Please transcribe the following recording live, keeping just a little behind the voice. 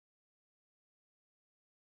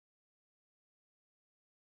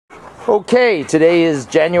Okay, today is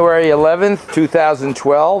January 11th,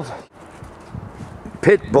 2012.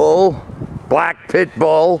 Pit bull, black pit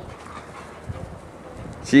bull.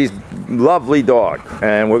 She's a lovely dog,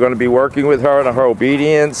 and we're going to be working with her on her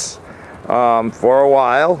obedience for a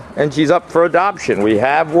while, and she's up for adoption. We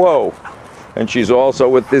have Whoa, and she's also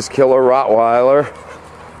with this killer Rottweiler,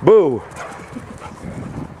 Boo.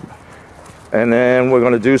 And then we're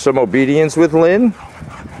going to do some obedience with Lynne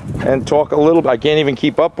and talk a little bit. I can't even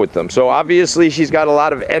keep up with them. So obviously she's got a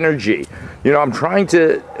lot of energy. You know, I'm trying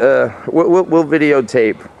to, we'll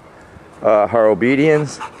videotape her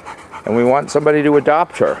obedience, and we want somebody to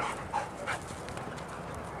adopt her.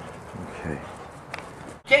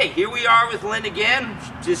 Okay, here we are with Lynne again.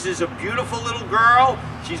 This is a beautiful little girl.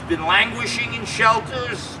 She's been languishing in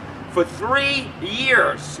shelters for 3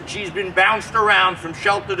 years. She's been bounced around from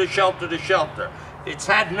shelter to shelter to shelter. It's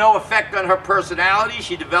had no effect on her personality.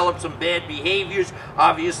 She developed some bad behaviors,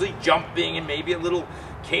 obviously jumping and maybe a little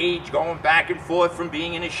cage, going back and forth from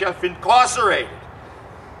being in a shelter, incarcerated.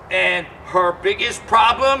 And her biggest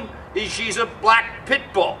problem is she's a black pit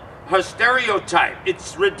bull. Her stereotype,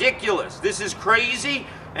 it's ridiculous. This is crazy,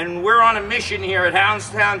 and we're on a mission here at Hounds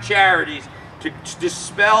Town Charities to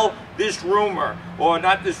dispel this rumor, or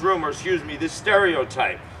not this rumor, excuse me, this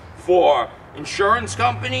stereotype for insurance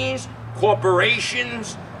companies,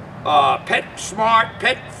 corporations, pet smart,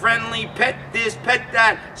 pet friendly, pet this, pet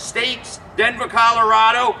that, states, Denver,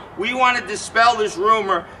 Colorado. We want to dispel this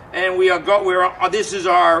rumor, and this is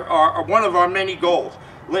our one of our many goals.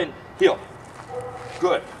 Lynne, heel.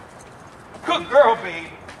 Good. Good girl, baby.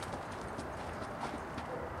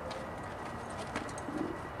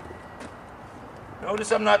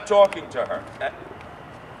 Notice I'm not talking to her.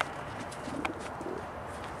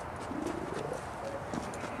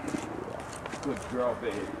 Good girl,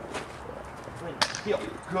 baby. Lynne, heel.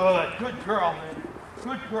 Good. Good girl, Lynne.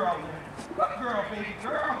 Good girl, Lynne. Good girl, baby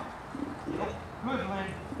girl. Good,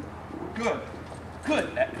 Lynne. Good.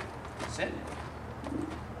 Good. Sit.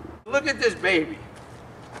 Look at this baby.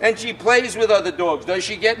 And she plays with other dogs. Does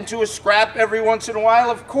she get into a scrap every once in a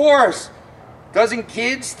while? Of course. Doesn't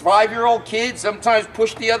kids, 5-year-old kids, sometimes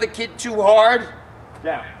push the other kid too hard?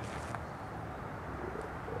 Down.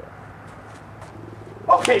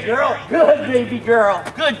 Okay, girl. Good, baby girl.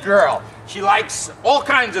 Good girl. She likes all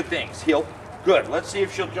kinds of things. Heel. Good. Let's see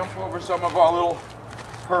if she'll jump over some of our little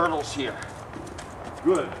hurdles here.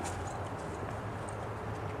 Good.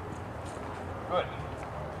 Good.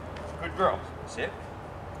 Good girl. Sit.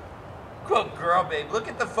 Good girl, babe. Look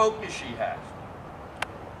at the focus she has.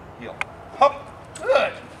 Heel. Hup.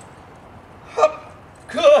 Good. Hup.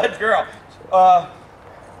 Good girl.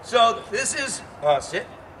 So this is, sit.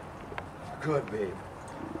 Good, babe.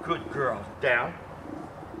 Good girl. Down.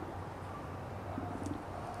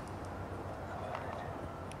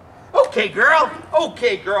 Okay, girl.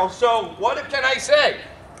 Okay, girl. So what can I say?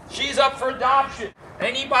 She's up for adoption.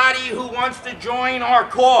 Anybody who wants to join our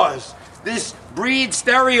cause, this breed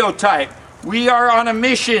stereotype, we are on a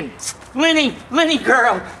mission. Lynne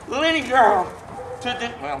girl,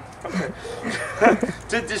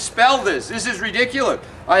 to dispel this. This is ridiculous.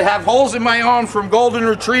 I have holes in my arm from golden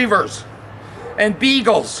retrievers and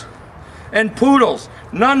beagles and poodles,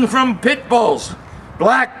 none from pit bulls,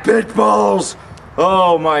 black pit bulls.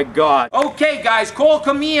 Oh my God. Okay guys, call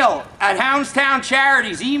Camille at Hounds Town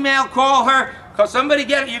Charities. Email, call her, because somebody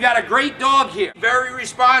you got a great dog here. Very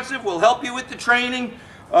responsive, we'll help you with the training.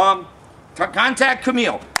 Contact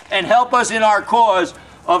Camille and help us in our cause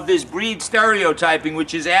of this breed stereotyping,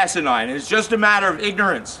 which is asinine. It's just a matter of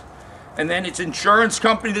ignorance. And then it's insurance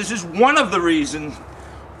company. This is one of the reasons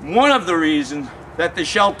that the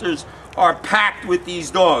shelters are packed with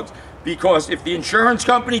these dogs. Because if the insurance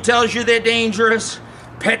company tells you they're dangerous,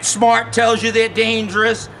 PetSmart tells you they're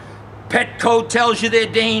dangerous, Petco tells you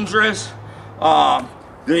they're dangerous,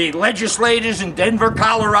 the legislators in Denver,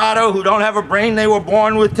 Colorado, who don't have a brain they were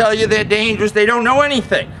born with, tell you they're dangerous. They don't know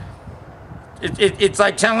anything. It's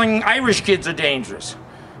like telling Irish kids are dangerous.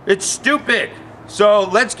 It's stupid. So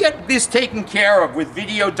let's get this taken care of with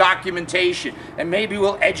video documentation, and maybe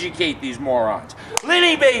we'll educate these morons.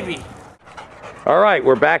 Lynne, baby! All right,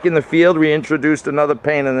 we're back in the field. We introduced another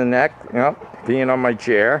pain in the neck. Yep, peeing on my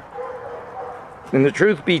chair. And the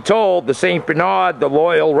truth be told, the St. Bernard, the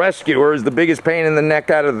loyal rescuer, is the biggest pain in the neck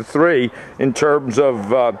out of the three in terms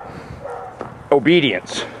of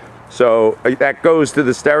obedience. So that goes to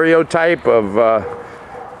the stereotype of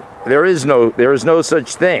there is no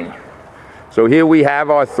such thing. So here we have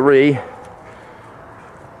our three,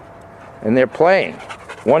 and they're playing.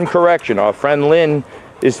 One correction, our friend Lynne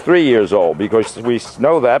is 3 years old, because we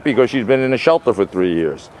know that because she's been in a shelter for 3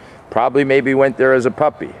 years. Probably maybe went there as a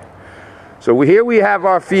puppy. So here we have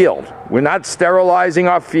our field. We're not sterilizing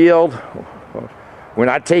our field. We're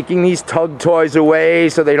not taking these tug toys away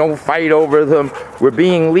so they don't fight over them. We're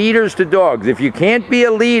being leaders to dogs. If you can't be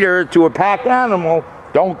a leader to a pack animal,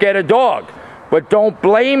 don't get a dog. But don't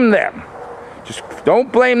blame them. Just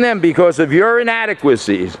don't blame them because of your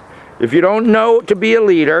inadequacies. If you don't know to be a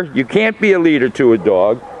leader, you can't be a leader to a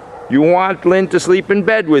dog. You want Lynne to sleep in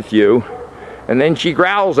bed with you, and then she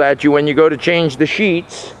growls at you when you go to change the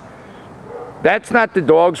sheets. That's not the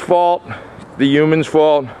dog's fault, the human's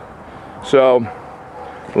fault. So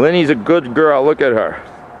Lynne's a good girl. Look at her.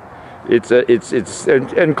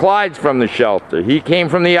 And Clyde's from the shelter. He came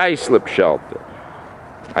from the islip shelter,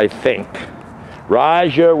 I think.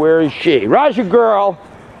 Raja, where is she? Raja girl,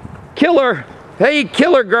 killer. Hey,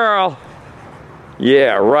 killer girl.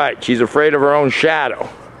 Yeah, right. She's afraid of her own shadow.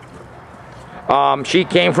 She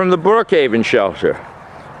came from the Brookhaven shelter.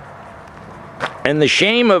 And the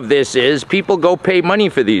shame of this is people go pay money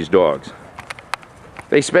for these dogs.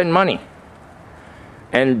 They spend money.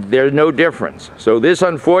 And there's no difference. So this,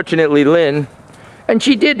 unfortunately, Lynne, and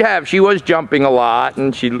she was jumping a lot,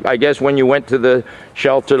 and I guess when you went to the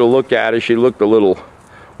shelter to look at her, she looked a little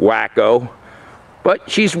wacko. But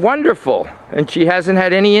she's wonderful, and she hasn't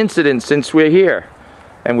had any incidents since we're here.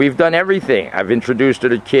 And we've done everything. I've introduced her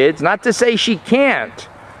to kids. Not to say she can't.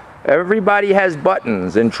 Everybody has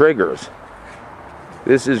buttons and triggers.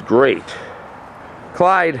 This is great.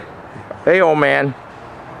 Clyde, hey old man.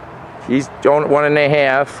 He's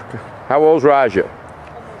 1.5. How old's Raja?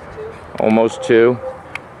 Almost 2.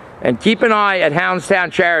 And keep an eye at Hounds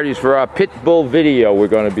Town Charities for our pit bull video we're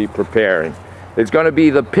going to be preparing. It's going to be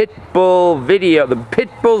the pit bull video, the pit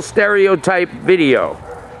bull stereotype video.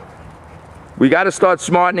 We got to start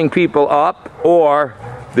smartening people up, or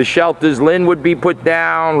the shelters, Lynne would be put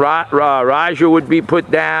down, Raja would be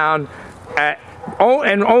put down,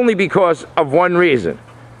 and only because of one reason.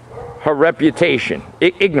 Her reputation,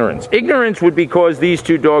 ignorance. Ignorance would be cause these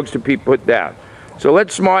 2 dogs to be put down. So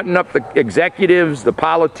let's smarten up the executives, the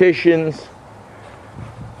politicians,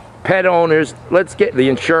 pet owners. Let's get the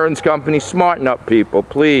insurance company, smarten up people,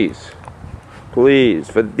 please. Please,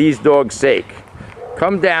 for these dogs' sake.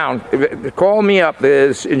 Come down, call me up, the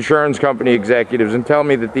insurance company executives, and tell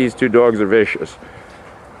me that these 2 dogs are vicious.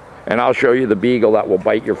 And I'll show you the beagle that will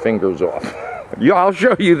bite your fingers off. I'll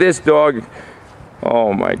show you this dog.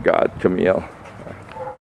 Oh my God, Camille.